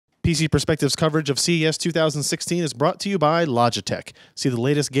PC Perspective's coverage of CES 2016 is brought to you by Logitech. See the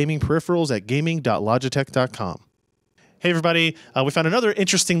latest gaming peripherals at gaming.logitech.com. Hey everybody, we found another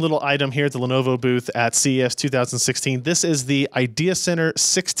interesting little item here at the Lenovo booth at CES 2016. This is the ideacentre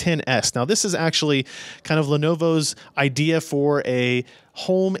 610S. Now this is actually kind of Lenovo's idea for a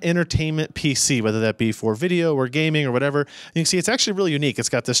home entertainment PC, whether that be for video or gaming or whatever. You can see it's actually really unique. It's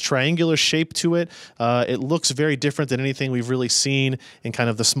got this triangular shape to it. It looks very different than anything we've really seen in kind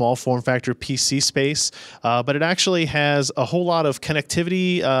of the small form factor PC space, but it actually has a whole lot of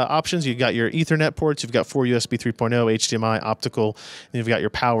connectivity options. You've got your Ethernet ports, you've got 4 USB 3.0, HDMI, optical, and you've got your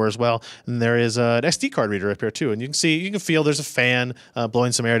power as well. And there is an SD card reader up here too. And you can feel there's a fan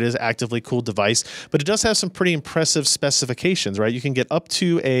blowing some air. It is an actively cooled device, but it does have some pretty impressive specifications, right? You can get up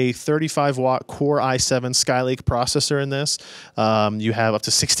to a 35-watt Core i7 Skylake processor in this. You have up to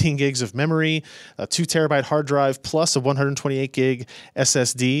 16 gigs of memory, a 2 terabyte hard drive, plus a 128 gig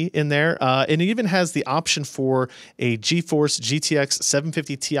SSD in there. And it even has the option for a GeForce GTX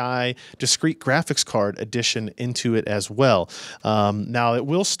 750 Ti discrete graphics card addition into it as well. Now it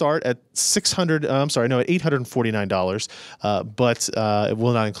will start at $849, but it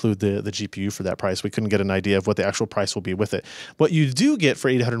will not include the GPU for that price. We couldn't get an idea of what the actual price will be with it. What you do get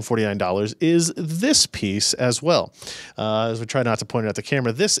for $849 is this piece as well. As we try not to point it at the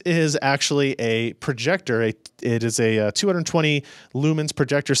camera, this is actually a projector. It is a 220 lumens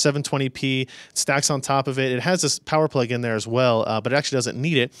projector, 720p. It stacks on top of it. It has this power plug in there as well, but it actually doesn't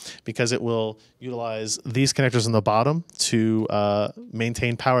need it because it will utilize these connectors on the bottom to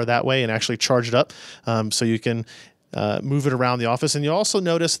maintain power that way and actually charge it up, so you can move it around the office. And you'll also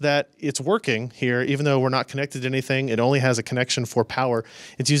notice that it's working here, even though we're not connected to anything. It only has a connection for power.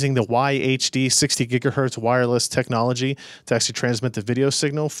 It's using the WirelessHD 60 gigahertz wireless technology to actually transmit the video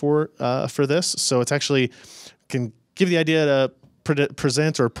signal for this. So it's actually can give you the idea to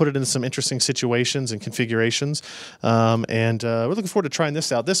present or put it in some interesting situations and configurations. We're looking forward to trying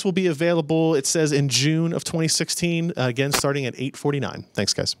this out. This will be available, it says, in June of 2016, again, starting at $849.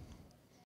 Thanks, guys.